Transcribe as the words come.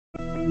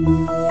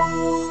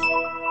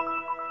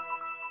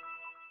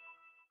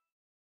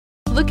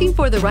Looking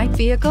for the right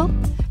vehicle?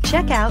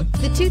 Check out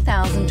the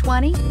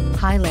 2020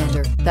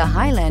 Highlander. The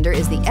Highlander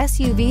is the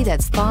SUV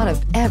that's thought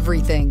of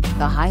everything.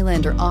 The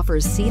Highlander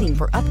offers seating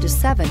for up to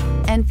 7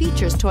 and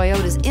features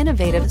Toyota's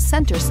innovative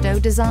center stow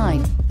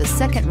design. The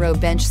second row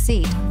bench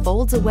seat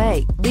folds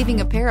away,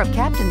 leaving a pair of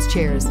captain's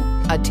chairs.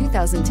 A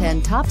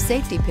 2010 top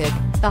safety pick,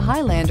 the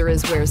Highlander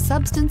is where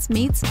substance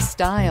meets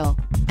style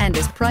and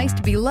is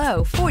priced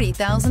below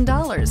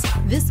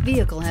 $40,000. This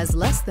vehicle has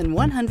less than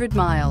 100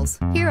 miles.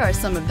 Here are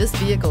some of this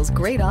vehicle's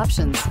great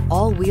options: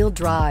 all-wheel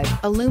drive,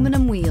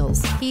 aluminum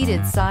wheels,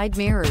 heated side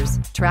mirrors,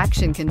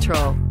 traction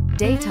control,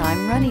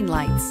 daytime running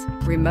lights,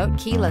 remote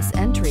keyless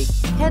entry,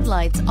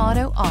 headlights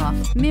auto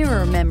off,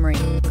 mirror memory,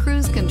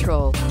 cruise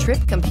control, trip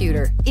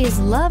computer. Is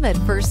love at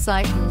first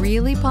sight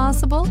really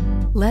possible?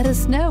 Let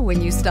us know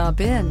when you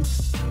stop in.